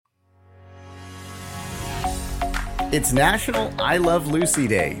It's National I Love Lucy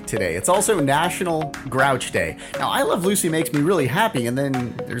Day today. It's also National Grouch Day. Now, I Love Lucy makes me really happy, and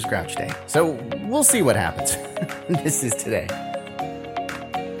then there's Grouch Day. So we'll see what happens. This is Today.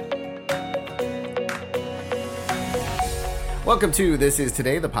 Welcome to This Is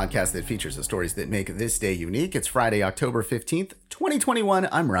Today, the podcast that features the stories that make this day unique. It's Friday, October 15th, 2021.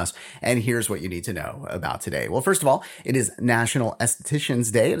 I'm Russ, and here's what you need to know about today. Well, first of all, it is National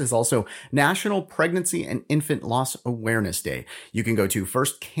Estheticians Day. It is also National Pregnancy and Infant Loss Awareness Day. You can go to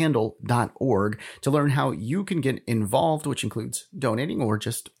firstcandle.org to learn how you can get involved, which includes donating or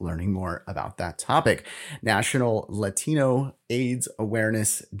just learning more about that topic. National Latino AIDS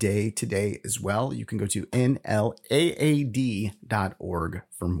Awareness Day today as well. You can go to NLAAD.org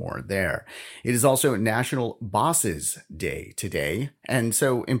for more there. It is also National Bosses Day today. And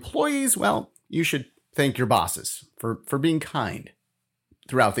so employees, well, you should thank your bosses for being kind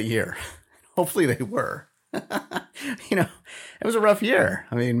throughout the year. Hopefully they were. It was a rough year.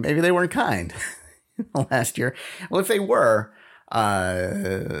 I mean, maybe they weren't kind last year. Well, if they were,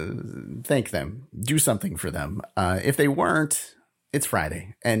 thank them. Do something for them. If they weren't, it's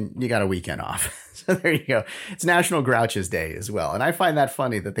Friday and you got a weekend off. So there you go. It's National Grouches Day as well. And I find that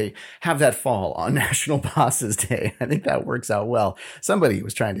funny that they have that fall on National Bosses Day. I think that works out well. Somebody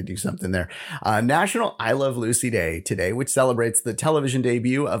was trying to do something there. National I Love Lucy Day today, which celebrates the television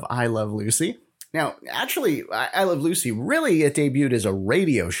debut of I Love Lucy. Now, actually, I Love Lucy, really, it debuted as a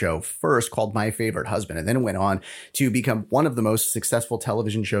radio show first called My Favorite Husband, and then it went on to become one of the most successful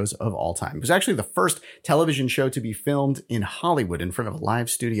television shows of all time. It was actually the first television show to be filmed in Hollywood in front of a live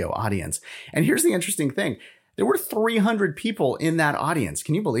studio audience. And here's the interesting thing. There were 300 people in that audience.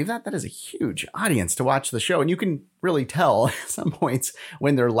 Can you believe that? That is a huge audience to watch the show. And you can really tell at some points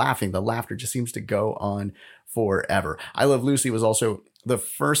when they're laughing, the laughter just seems to go on forever. I Love Lucy was also the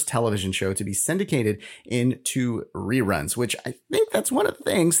first television show to be syndicated into reruns, which I think that's one of the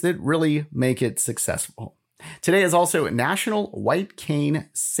things that really make it successful. Today is also National White Cane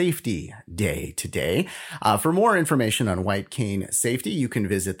Safety Day today. For more information on white cane safety, you can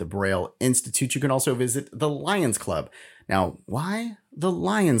visit the Braille Institute. You can also visit the Lions Club. Now, why the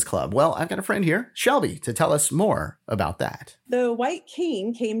Lions Club? Well, I've got a friend here, Shelby, to tell us more about that. The white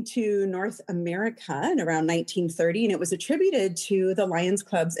cane came to North America in around 1930, and it was attributed to the Lions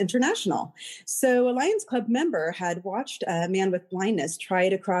Clubs International. So a Lions Club member had watched a man with blindness try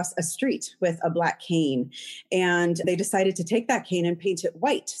to cross a street with a black cane, and they decided to take that cane and paint it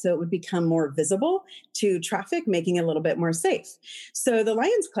white so it would become more visible to traffic, making it a little bit more safe. So the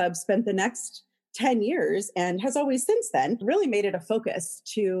Lions Club spent the next 10 years and has always since then really made it a focus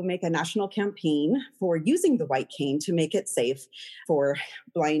to make a national campaign for using the white cane to make it safe for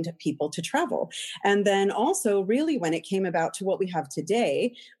blind people to travel. And then also really when it came about to what we have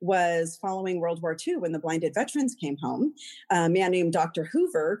today was following World War II when the blinded veterans came home. A man named Dr.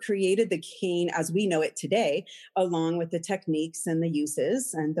 Hoover created the cane as we know it today, along with the techniques and the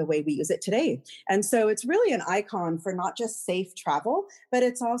uses and the way we use it today. And so it's really an icon for not just safe travel, but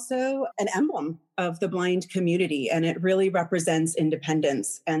it's also an emblem of the blind community. And it really represents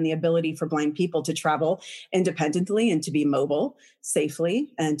independence and the ability for blind people to travel independently and to be mobile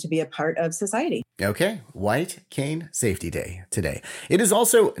safely and to be a part of society. Okay, White Cane Safety Day today. It is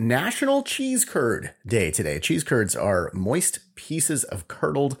also National Cheese Curd Day today. Cheese curds are moist pieces of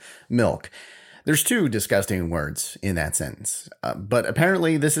curdled milk. There's two disgusting words in that sentence, but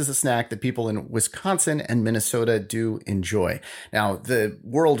apparently this is a snack that people in Wisconsin and Minnesota do enjoy. Now, the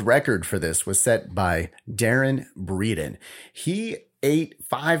world record for this was set by Darren Breeden. He ate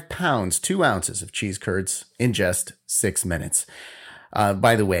 5 pounds, 2 ounces of cheese curds in just 6 minutes.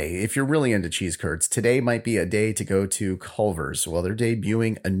 By the way, if you're really into cheese curds, today might be a day to go to Culver's. Well, they're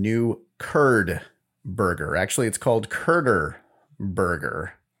debuting a new curd burger. Actually, it's called Curder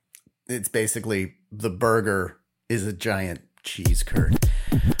Burger. It's basically the burger is a giant cheese curd.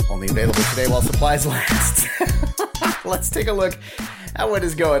 Only available today while supplies last. Let's take a look at what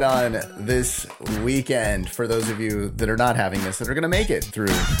is going on this weekend for those of you that are not having this, that are going to make it through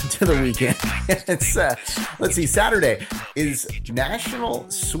to the weekend. It's, let's see, Saturday is National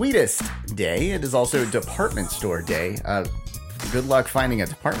Sweetest Day. It is also Department Store Day. Good luck finding a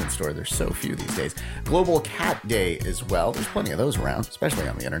department store. There's so few these days. Global Cat Day as well. There's plenty of those around, especially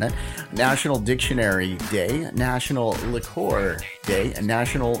on the internet. National Dictionary Day, National Liqueur Day, and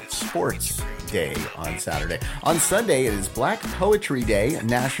National Sports Day on Saturday. On Sunday, it is Black Poetry Day,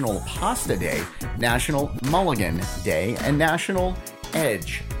 National Pasta Day, National Mulligan Day, and National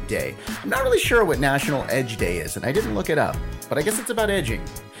Edge Day. I'm not really sure what National Edge Day is, and I didn't look it up, but I guess it's about edging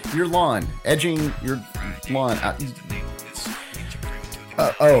your lawn, edging your lawn.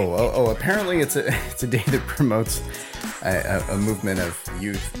 Apparently it's a day that promotes a movement of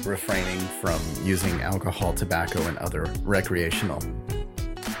youth refraining from using alcohol, tobacco, and other recreational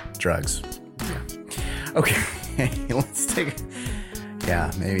drugs. Yeah. Okay, let's take...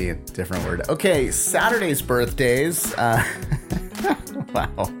 Yeah, maybe a different word. Okay, Saturday's birthdays.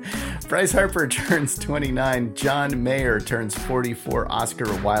 Wow. Bryce Harper turns 29. John Mayer turns 44.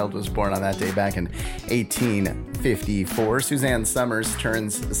 Oscar Wilde was born on that day back in 1854. Suzanne Summers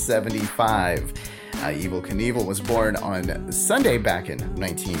turns 75. Evel Knievel was born on Sunday back in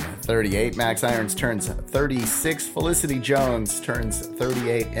 1938. Max Irons turns 36. Felicity Jones turns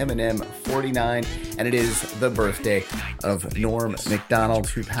 38. Eminem 49. And it is the birthday of Norm Macdonald,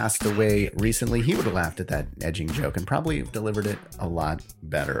 who passed away recently. He would have laughed at that edging joke and probably delivered it a lot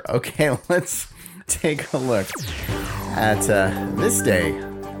better. Okay, let's take a look at this day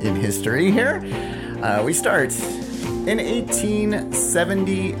in history here. We start in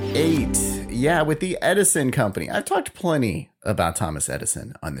 1878. Yeah, with the Edison Company. I've talked plenty about Thomas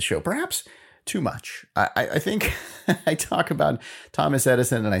Edison on the show, perhaps too much. I think I talk about Thomas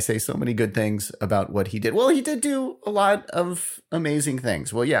Edison and I say so many good things about what he did. Well, he did do a lot of amazing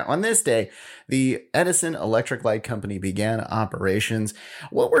things. Well, yeah, on this day, the Edison Electric Light Company began operations.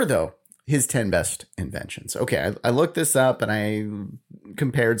 What were, though, his 10 best inventions? Okay, I looked this up and I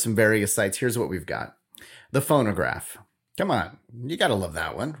compared some various sites. Here's what we've got. The phonograph. Come on, you gotta love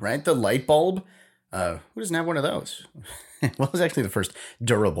that one, right? The light bulb. Who doesn't have one of those? Well, it was actually the first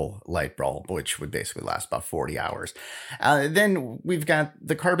durable light bulb, which would basically last about 40 hours. Then we've got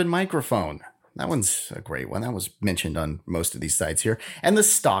the carbon microphone. That one's a great one. That was mentioned on most of these sites here. And the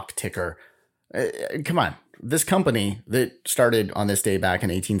stock ticker. Come on. This company that started on this day back in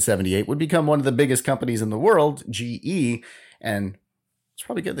 1878 would become one of the biggest companies in the world, GE. And it's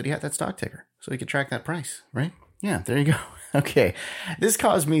probably good that he had that stock ticker so he could track that price, right? Yeah, there you go. Okay. This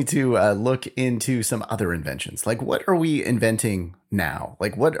caused me to look into some other inventions. Like, what are we inventing now?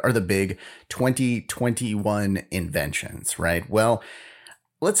 Like, what are the big 2021 inventions, right? Well,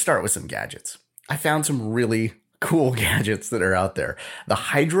 let's start with some gadgets. I found some really cool gadgets that are out there. The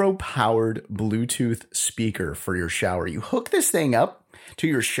hydro-powered Bluetooth speaker for your shower. You hook this thing up to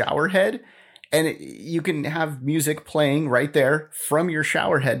your shower head, and you can have music playing right there from your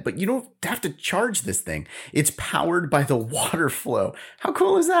shower head, but you don't have to charge this thing. It's powered by the water flow. How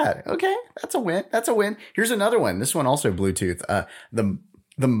cool is that? Okay, that's a win. That's a win. Here's another one. This one also Bluetooth. The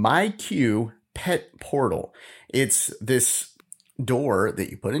MyQ Pet Portal. It's this door that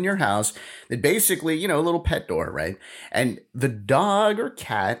you put in your house that basically, a little pet door, right? And the dog or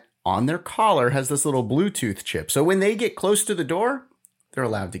cat on their collar has this little Bluetooth chip. So when they get close to the door, they're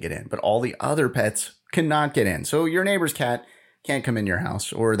allowed to get in, but all the other pets cannot get in. So your neighbor's cat can't come in your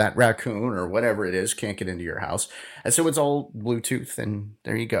house, or that raccoon or whatever it is can't get into your house. And so it's all Bluetooth, and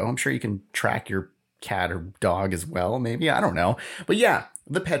there you go. I'm sure you can track your cat or dog as well, maybe. I don't know. But yeah,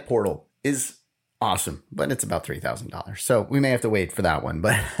 the Pet Portal is awesome, but it's about $3,000. So we may have to wait for that one,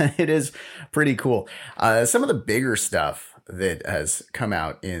 but it is pretty cool. Some of the bigger stuff that has come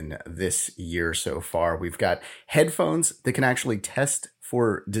out in this year so far, we've got headphones that can actually test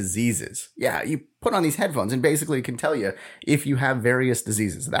for diseases. Yeah, you put on these headphones and basically it can tell you if you have various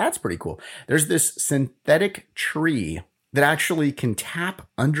diseases. That's pretty cool. There's this synthetic tree that actually can tap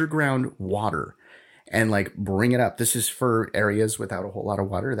underground water and bring it up. This is for areas without a whole lot of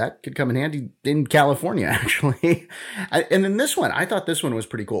water. That could come in handy in California, actually. And then this one, I thought this one was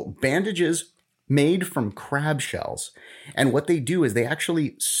pretty cool. Bandages made from crab shells. And what they do is they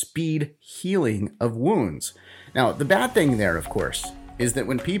actually speed healing of wounds. Now, the bad thing there, of course, is that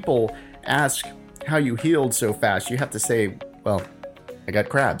when people ask how you healed so fast, you have to say, well, I got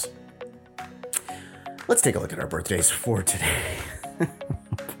crabs. Let's take a look at our birthdays for today.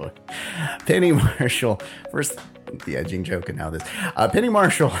 Penny Marshall, first the edging joke and now this. Penny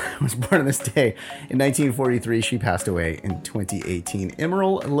Marshall was born on this day in 1943. She passed away in 2018.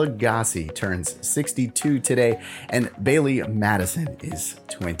 Emeril Lagasse turns 62 today, and Bailey Madison is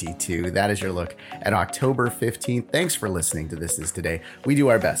 22. That is your look at October 15th. Thanks for listening to This Is Today. We do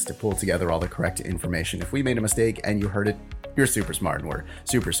our best to pull together all the correct information. If we made a mistake and you heard it, you're super smart and we're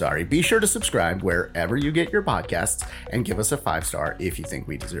super sorry. Be sure to subscribe wherever you get your podcasts and give us a 5-star if you think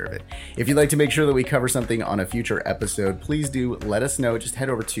we deserve it. If you'd like to make sure that we cover something on a future episode, please do let us know. Just head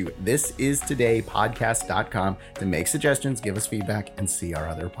over to thisistodaypodcast.com to make suggestions, give us feedback, and see our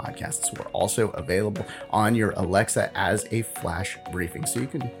other podcasts. We're also available on your Alexa as a flash briefing, so you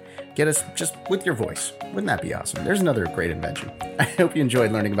can get us just with your voice. Wouldn't that be awesome? There's another great invention. I hope you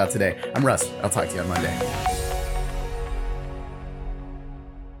enjoyed learning about today. I'm Russ. I'll talk to you on Monday.